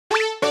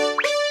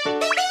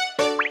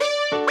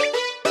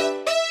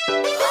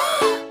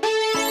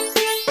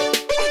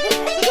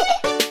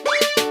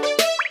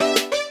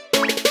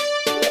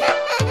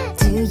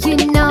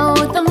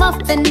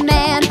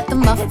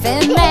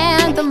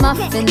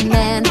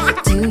Man?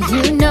 Do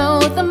you know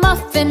the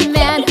Muffin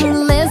Man who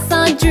lives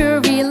on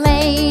Drury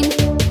Lane?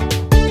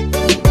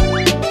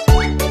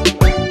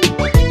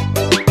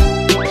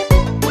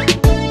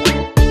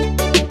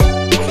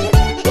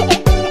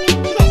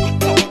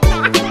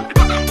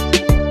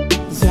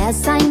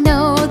 Yes, I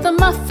know the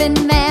Muffin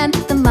Man,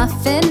 the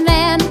Muffin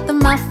Man, the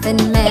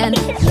Muffin Man.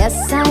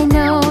 Yes, I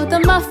know the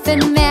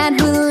Muffin Man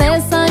who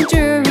lives on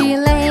Drury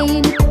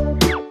Lane.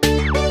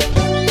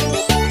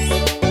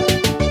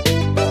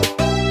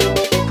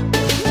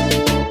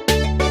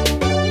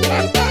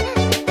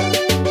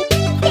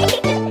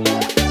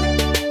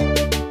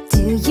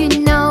 Do you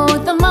know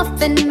the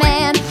Muffin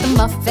Man, the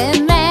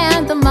Muffin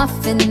Man, the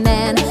Muffin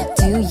Man?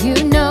 Do you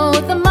know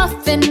the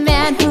Muffin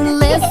Man who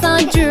lives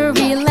on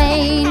Drury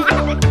Lane?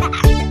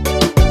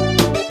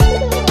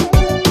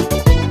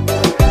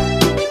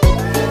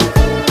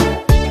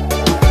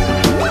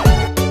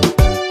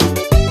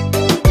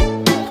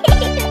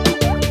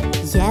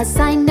 Yes,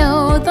 I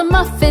know the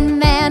Muffin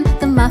Man,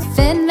 the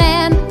Muffin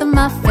Man, the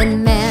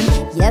Muffin Man.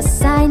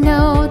 Yes, I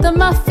know the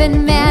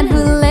Muffin Man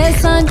who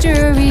lives on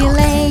Drury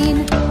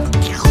Lane.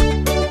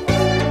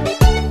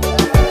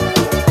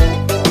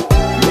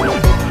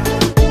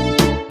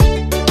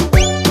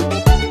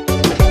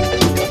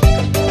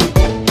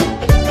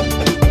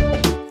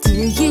 Do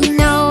you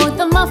know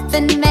the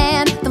Muffin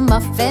Man, the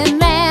Muffin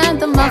Man,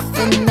 the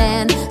Muffin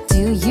Man?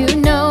 Do you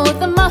know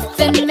the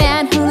Muffin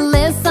Man who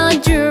lives on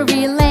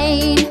Drury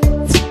Lane?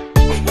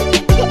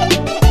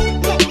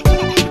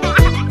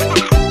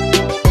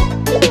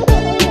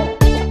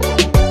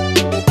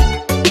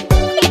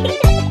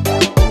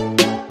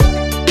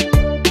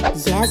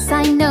 Yes,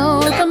 I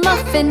know the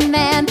Muffin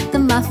Man, the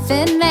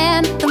Muffin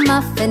Man, the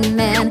Muffin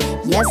Man.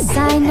 Yes,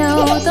 I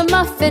know the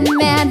Muffin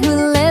Man who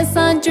lives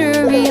on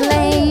Drury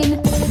Lane.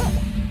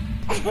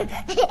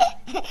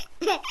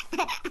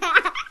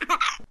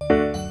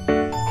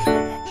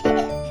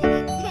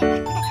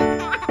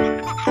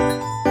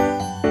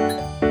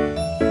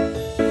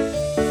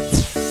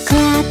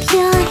 Clap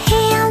your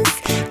hands,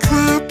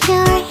 clap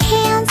your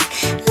hands.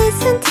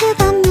 Listen to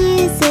the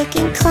music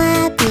and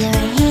clap your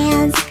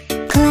hands.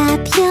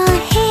 Clap your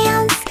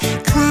hands,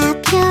 clap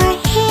your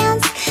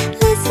hands.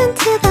 Listen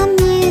to the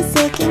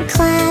music and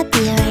clap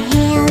your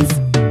hands.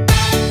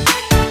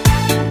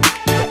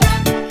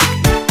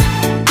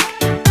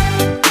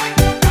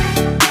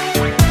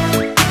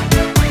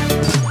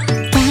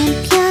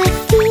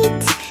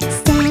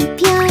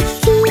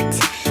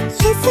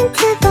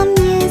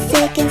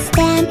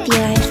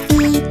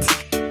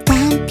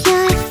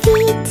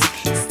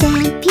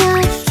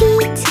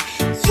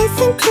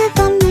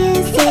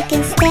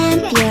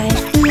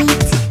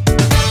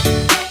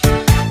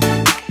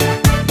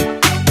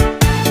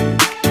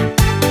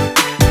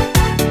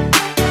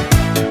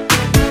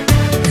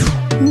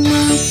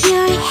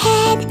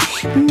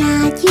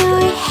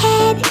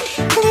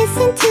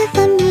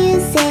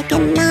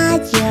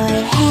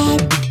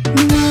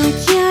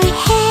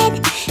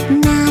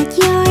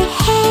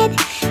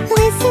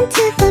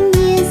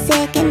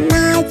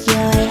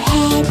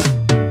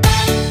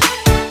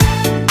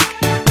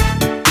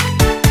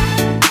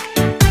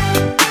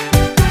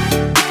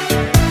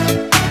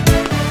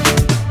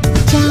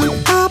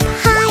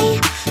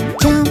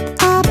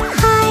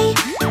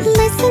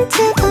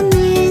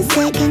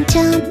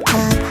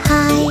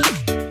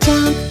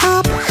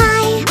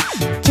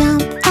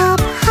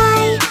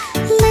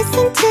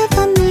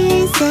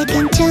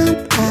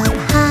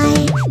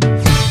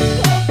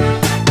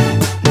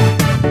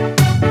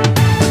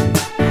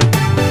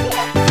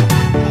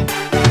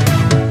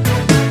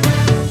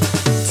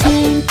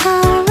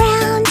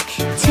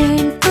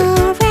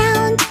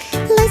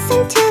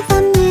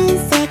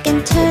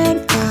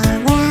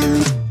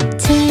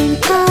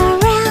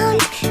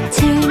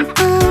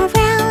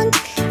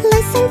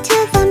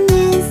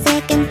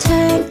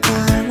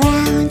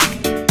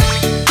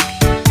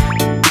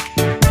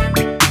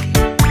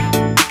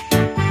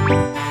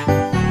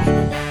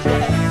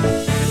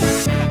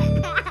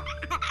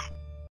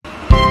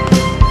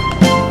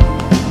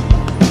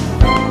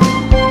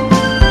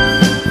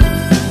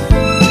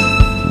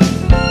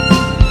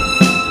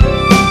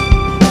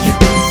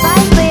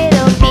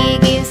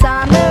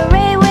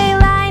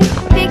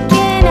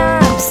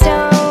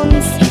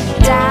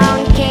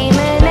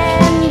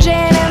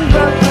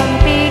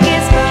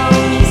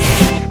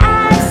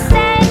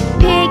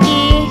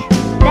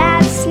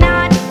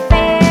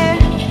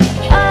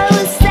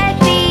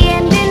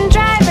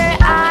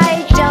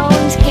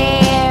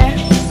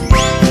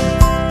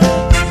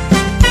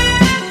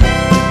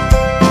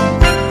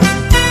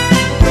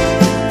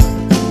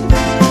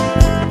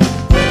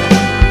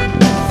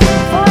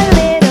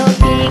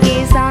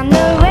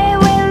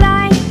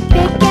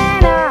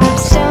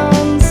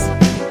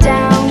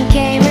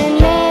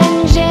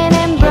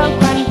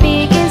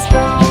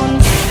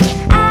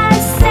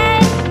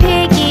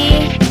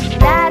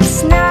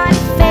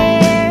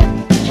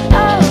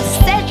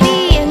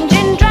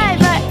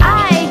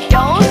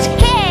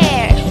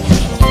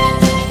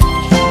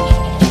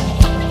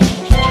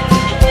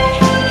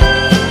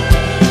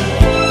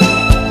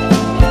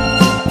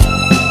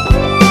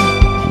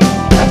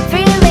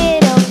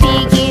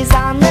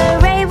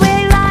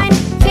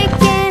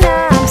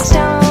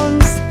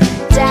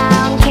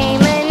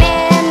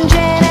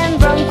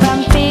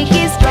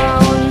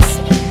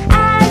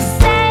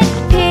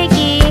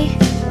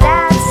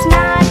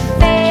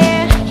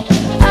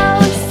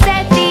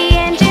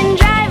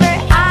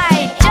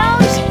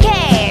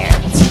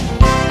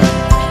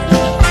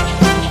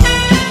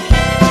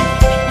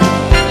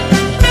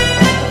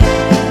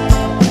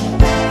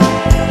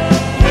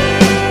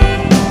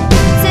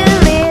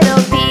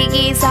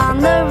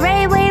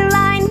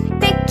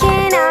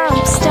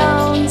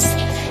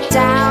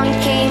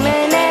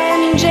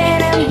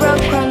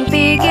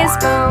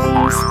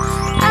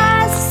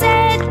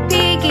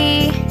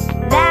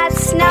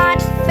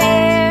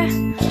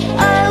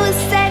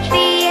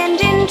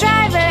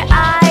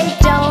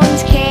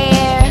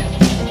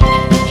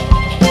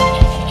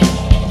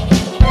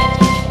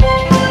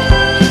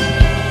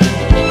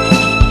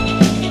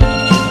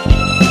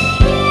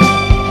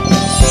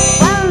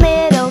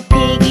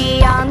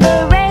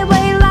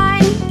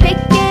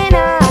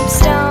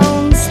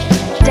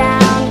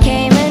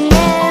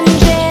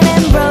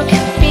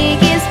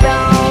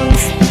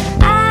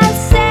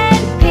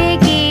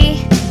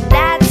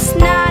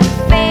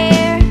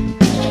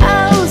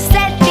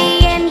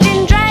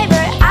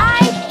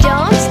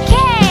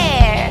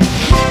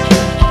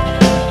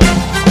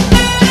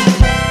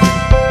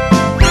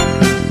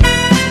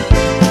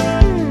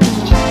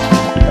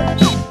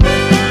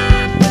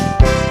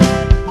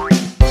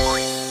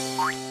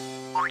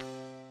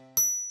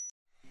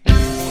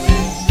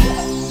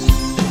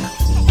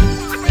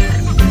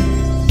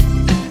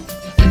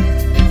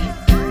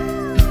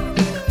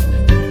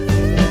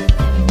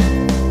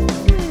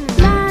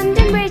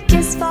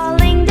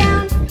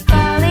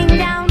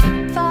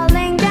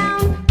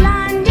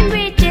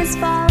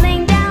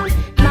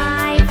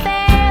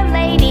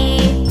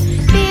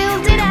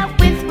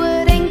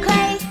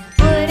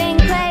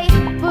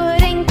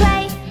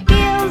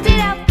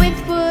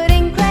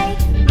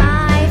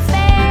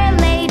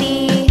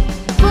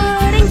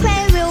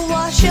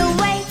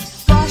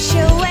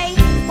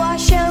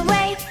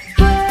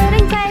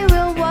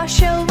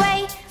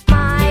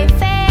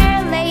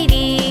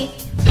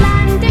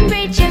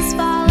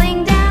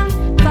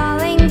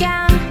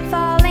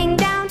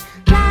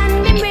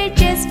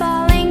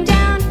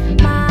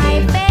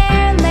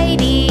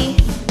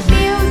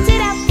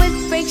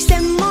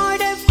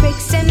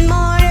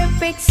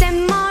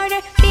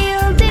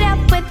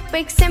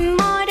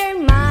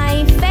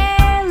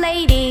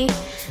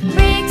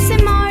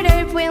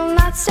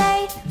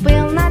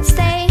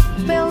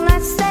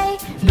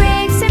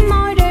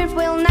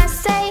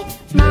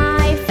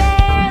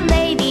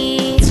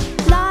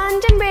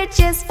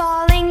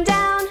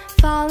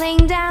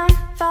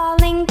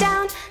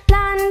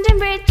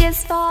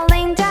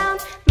 falling down,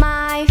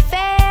 my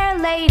fair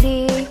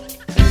lady.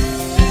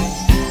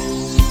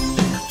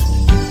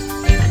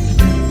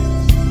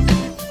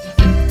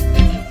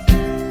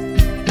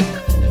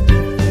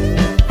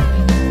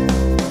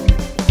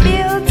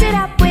 Build it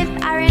up with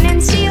iron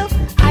and steel,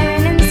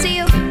 iron and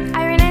steel,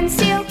 iron and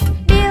steel.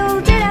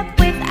 Build it up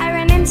with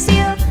iron and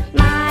steel,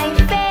 my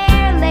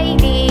fair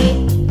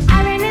lady.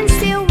 Iron and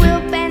steel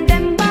will bend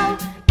and bow,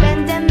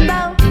 bend and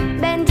bow,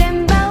 bend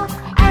and bow.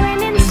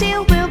 Iron and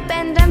steel will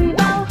bend and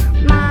bow,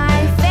 my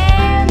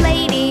fair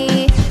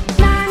lady.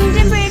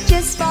 London Bridge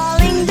is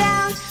falling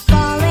down,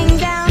 falling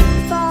down,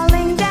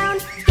 falling down.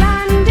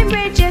 London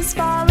Bridge is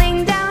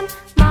falling down,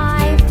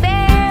 my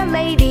fair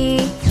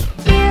lady.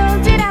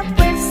 Build it up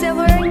with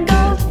silver and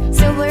gold,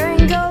 silver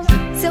and gold,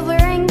 silver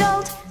and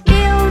gold.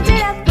 Build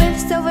it up with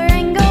silver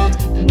and gold,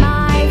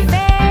 my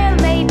fair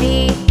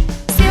lady.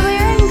 Silver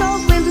and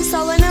gold will be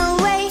stolen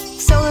away,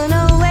 stolen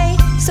away,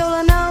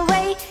 stolen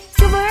away.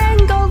 Silver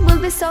and gold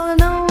will be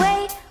stolen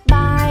away,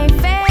 my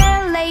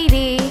fair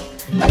lady.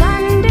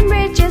 London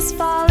Bridge is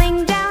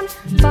falling down,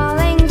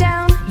 falling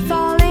down,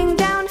 falling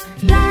down.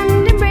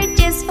 London Bridge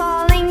is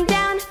falling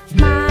down,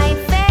 my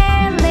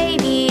fair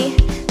lady.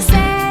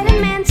 Set a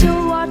man to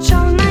watch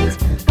all night,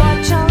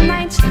 watch all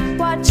night,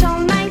 watch all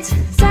night.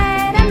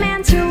 Set a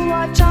man to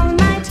watch all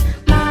night,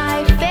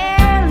 my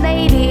fair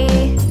lady.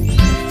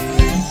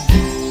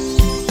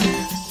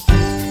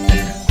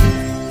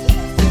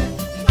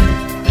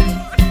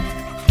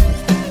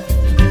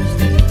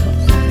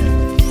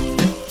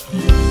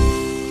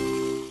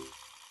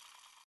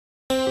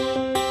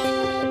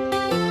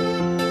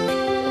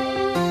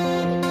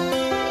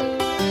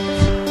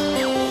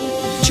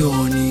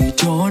 Johnny,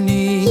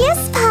 Johnny,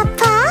 Yes,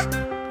 Papa.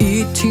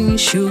 eating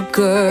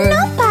sugar,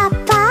 No,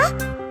 Papa.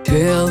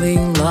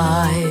 telling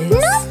lies.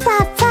 No,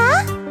 Papa.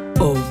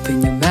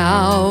 Open your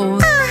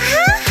mouth.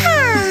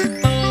 Ah-ha-ha.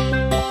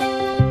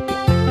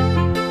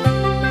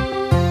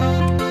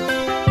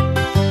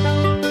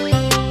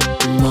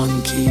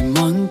 Monkey,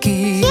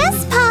 monkey,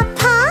 Yes,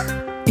 Papa.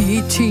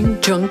 eating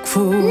junk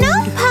food, No,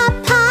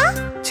 Papa.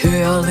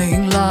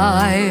 telling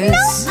lies.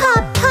 No,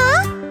 Papa.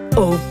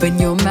 Open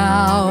your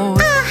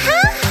mouth.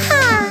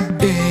 Ah-ha-ha.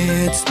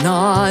 It's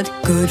not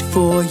good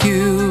for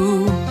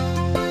you.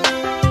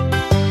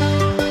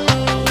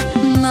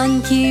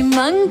 Monkey,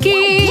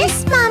 monkey, Yes,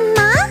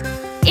 Mama.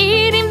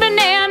 eating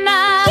banana.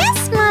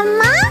 Yes,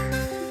 Mama.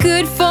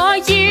 Good for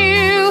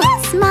you.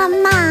 Yes,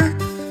 Mama.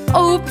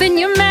 Open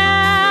your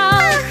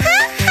mouth.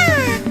 Ah-ha-ha.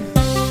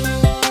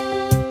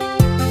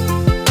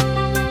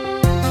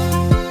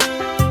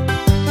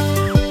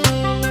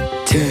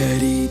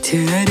 Teddy,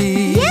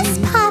 Teddy, Yes,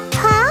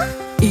 Papa.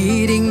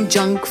 eating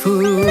junk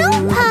food, No,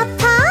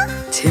 Papa.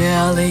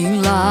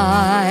 telling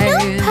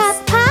lies. No,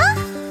 Papa.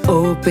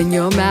 Open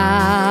your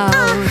mouth.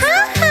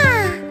 Ah-ha-ha.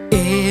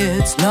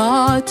 It's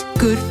not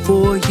good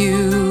for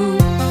you.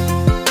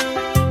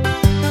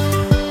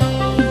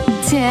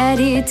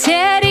 Teddy,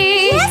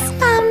 Teddy, Yes,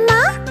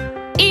 Mama.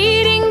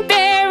 eating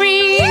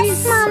berries.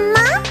 Yes,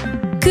 Mama.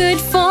 Good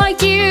for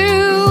you.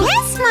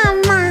 Yes,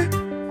 Mama.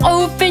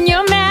 Open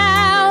your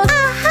mouth.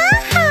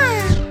 Ah-ha-ha.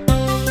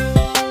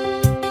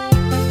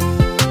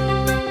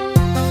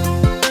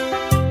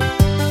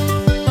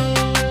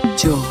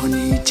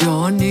 Johnny,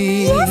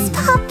 Johnny, Yes,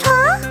 Papa.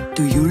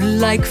 do you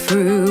like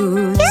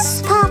fruits?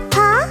 Yes,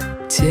 Papa.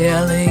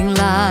 Telling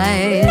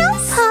lies. No,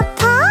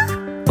 Papa.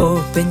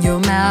 Open your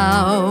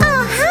mouth.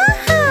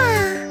 Ah-ha-ha.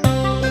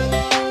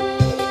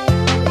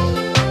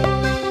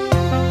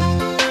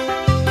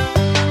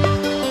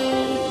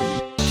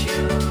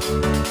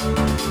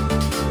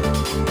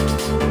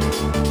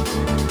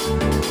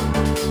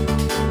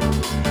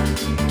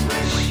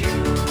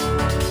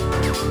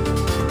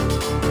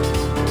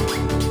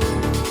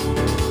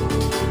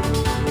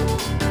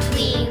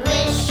 We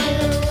wish you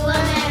a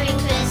Merry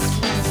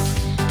Christmas.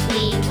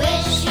 We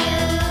wish you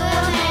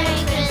a Merry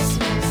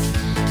Christmas.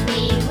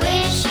 We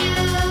wish you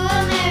a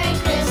Merry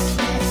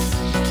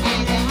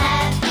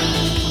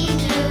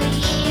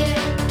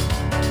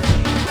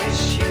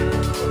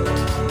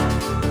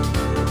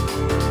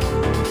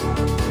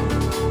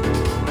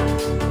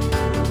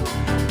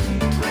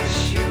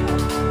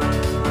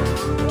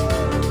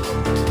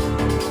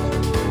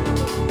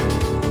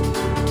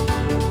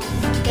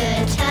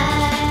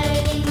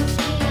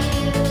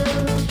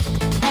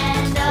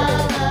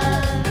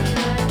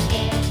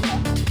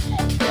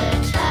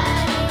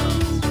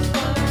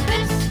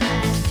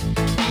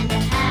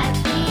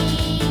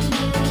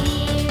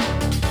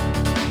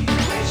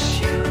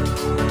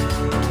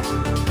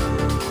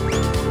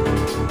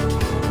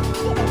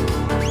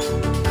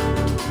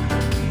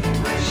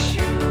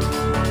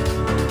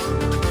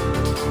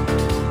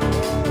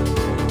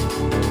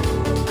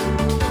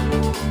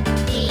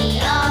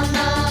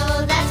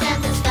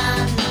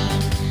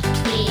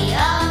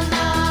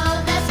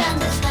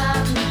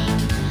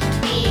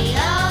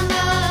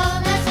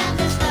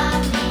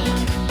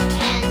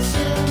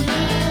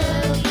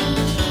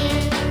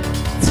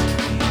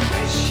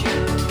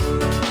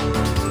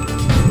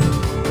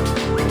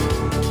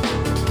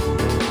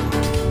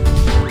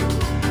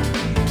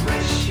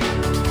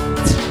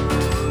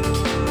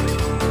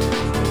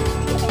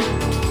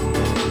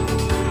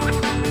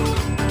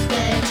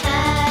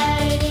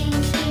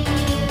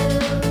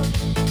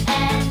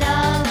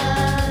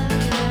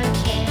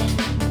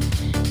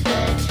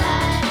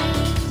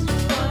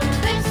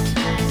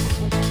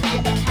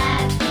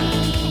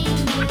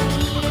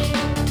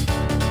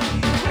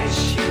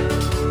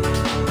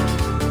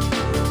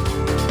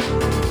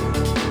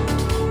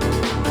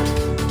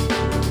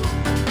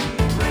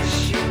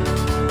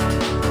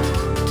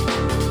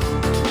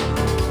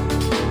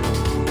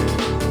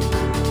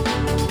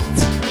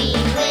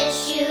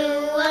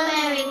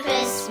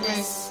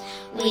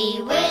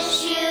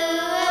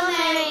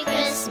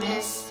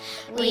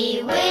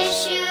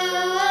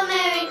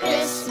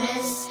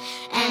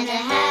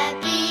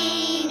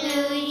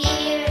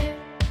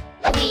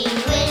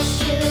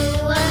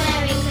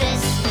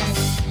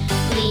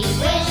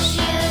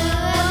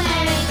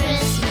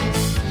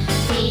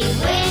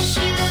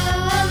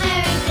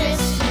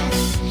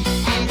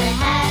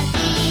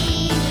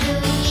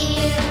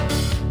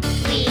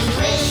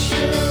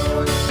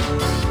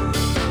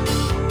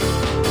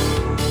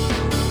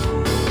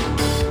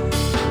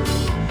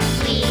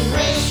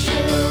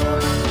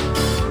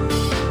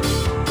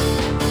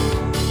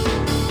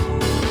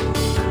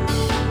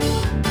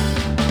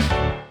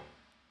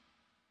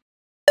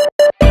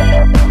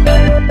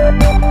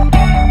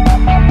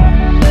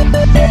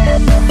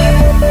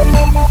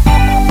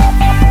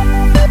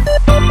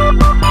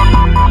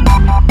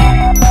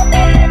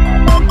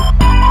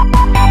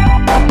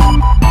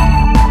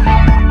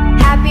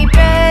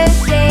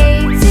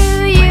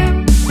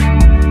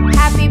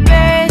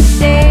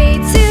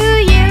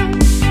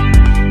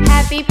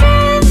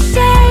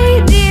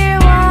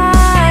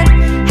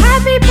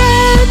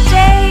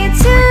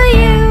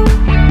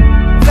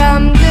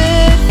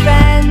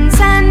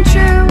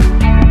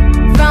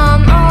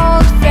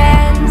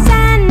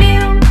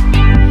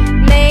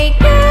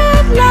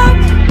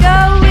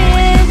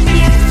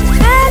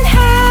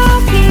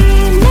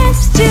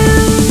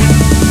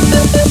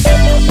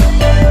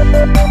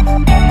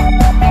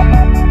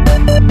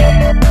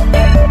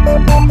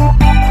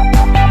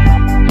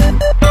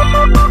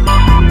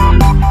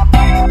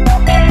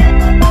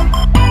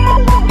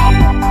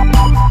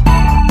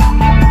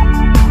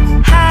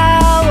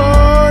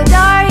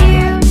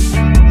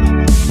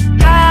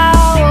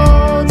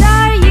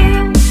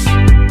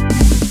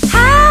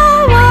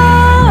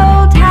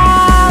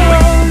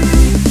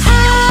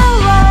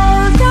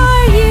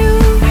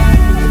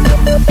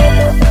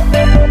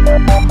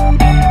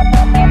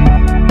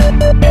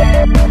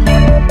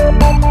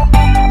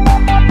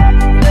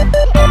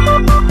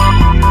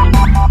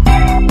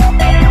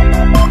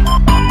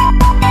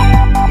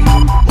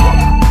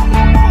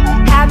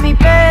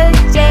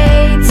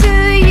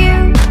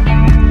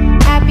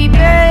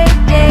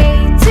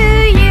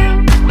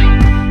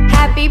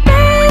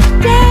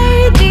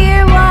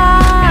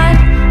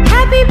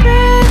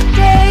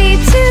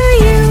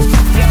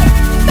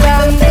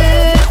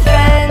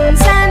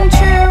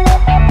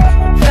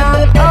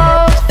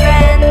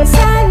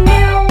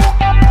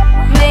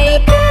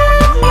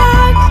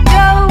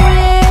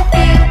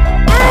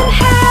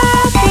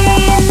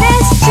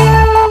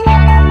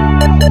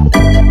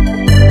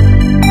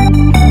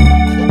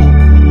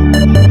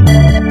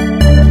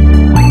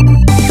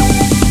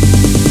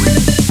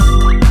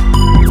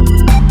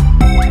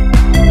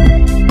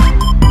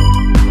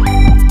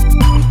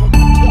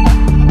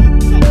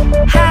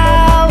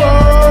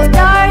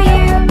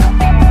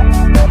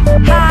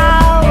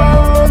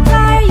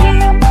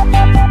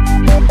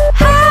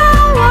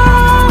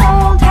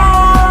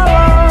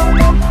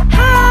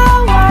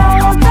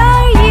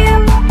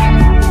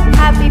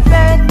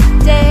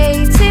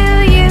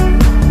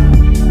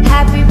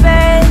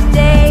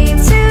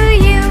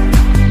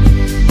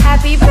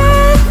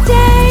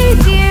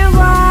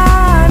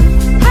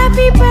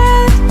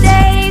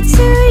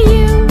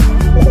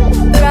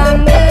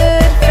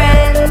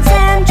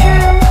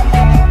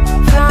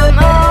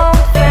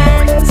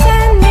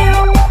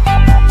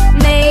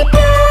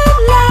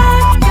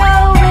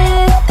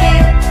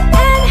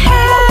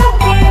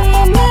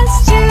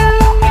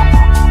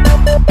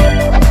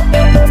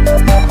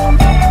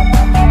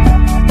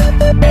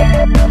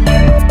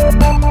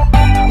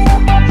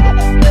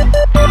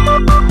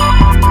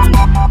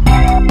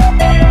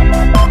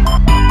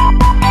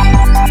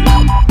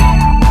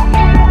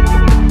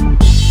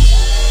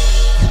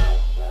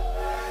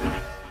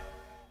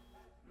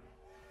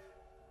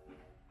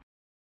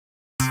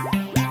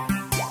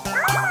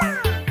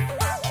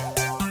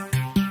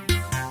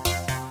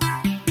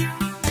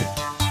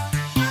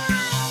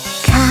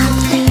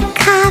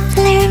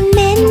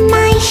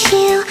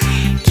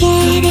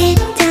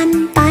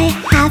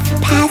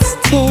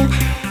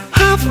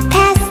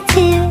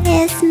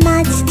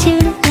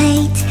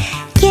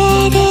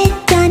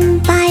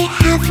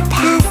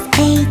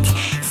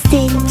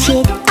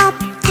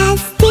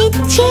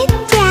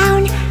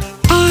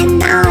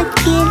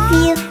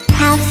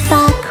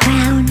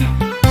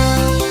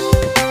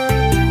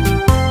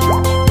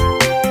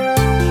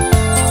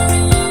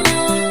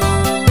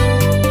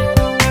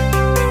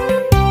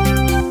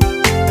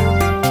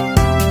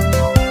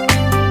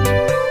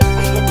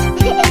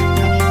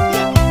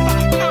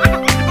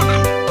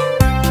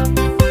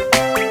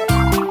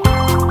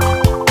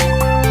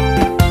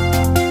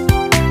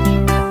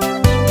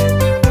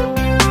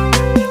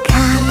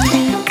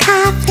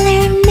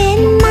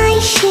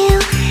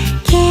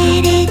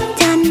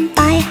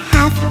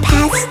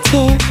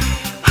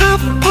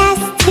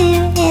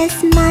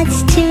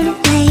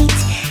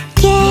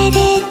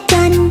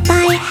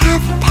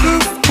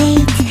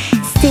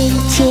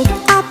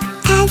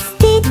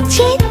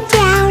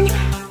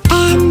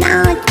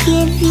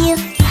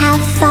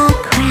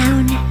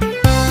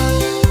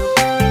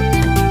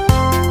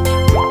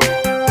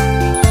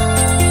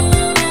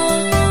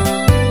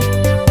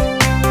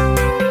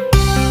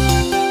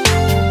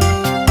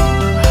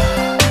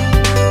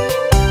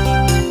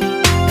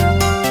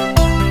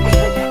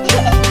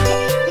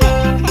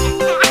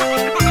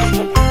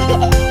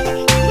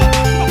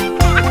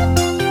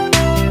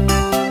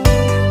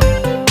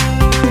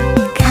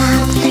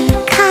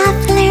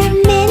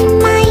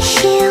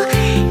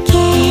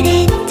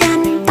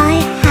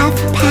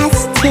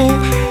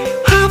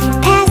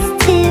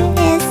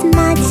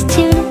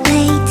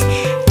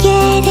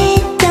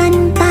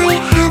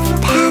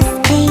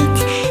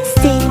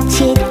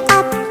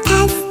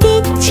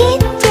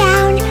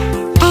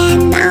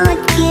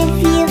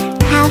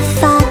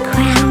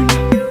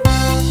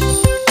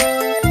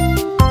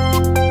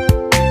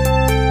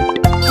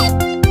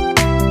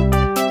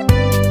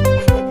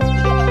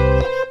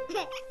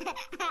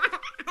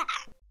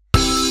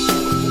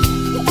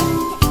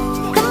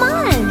Come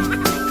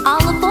on,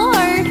 all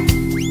aboard!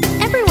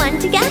 Everyone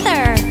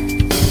together!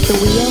 The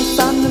wheels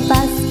on the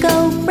bus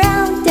go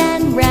round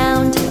and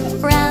round,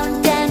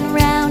 round and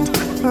round,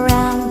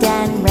 round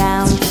and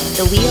round.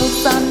 The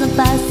wheels on the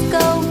bus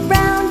go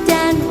round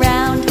and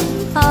round,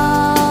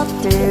 all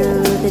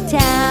through the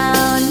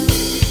town.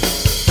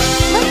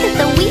 Look at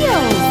the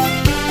wheels!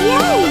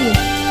 Yay!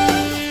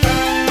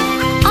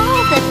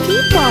 All the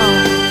people!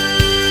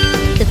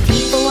 The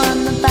people on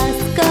the bus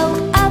go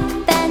up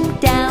and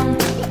down,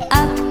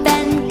 up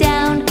and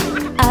down,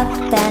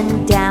 up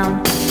and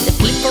down. The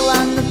people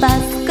on the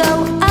bus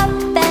go up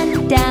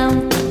and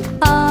down,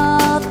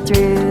 all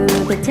through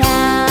the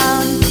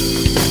town.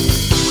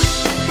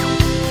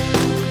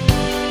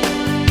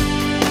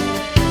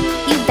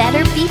 You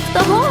better beep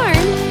the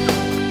horn.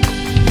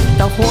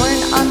 The horn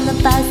on the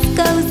bus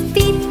goes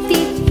beep,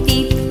 beep,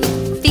 beep,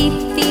 beep,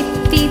 beep,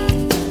 beep,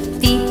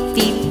 beep,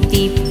 beep,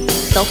 beep.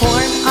 The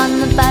horn on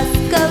the bus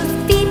goes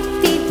beep,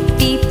 beep,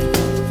 beep,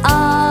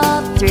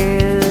 all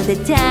through the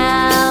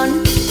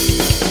town.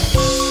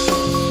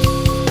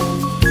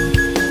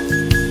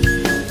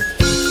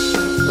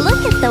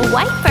 Look at the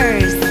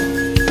wipers.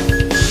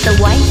 The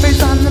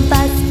wipers on the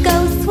bus go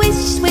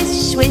swish, swish,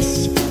 swish,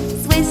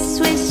 swish,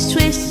 swish,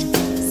 swish,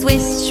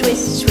 swish,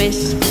 swish,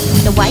 swish.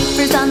 The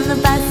wipers on the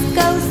bus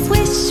go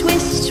swish,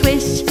 swish,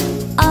 swish,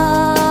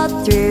 all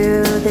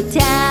through the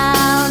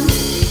town.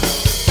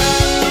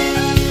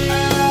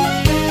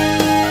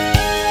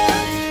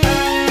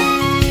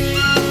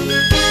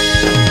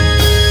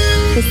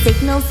 The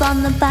signals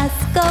on the bus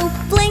go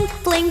blink,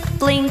 blink,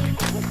 blink,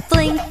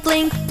 blink,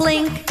 blink,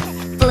 blink,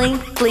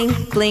 blink,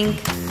 blink,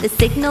 blink. The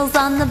signals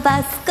on the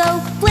bus go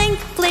blink,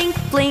 blink,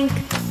 blink,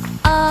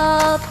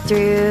 all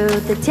through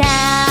the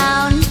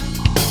town.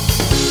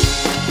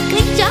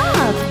 Good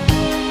job!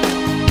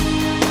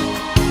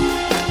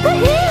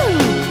 Woohoo!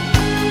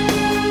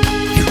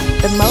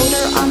 The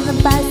motor on the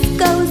bus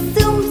goes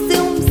zoom,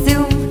 zoom,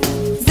 zoom,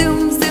 zoom,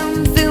 zoom,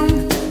 zoom,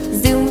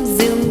 zoom,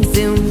 zoom,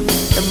 zoom.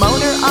 The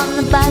motor on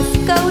the bus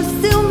goes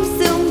zoom,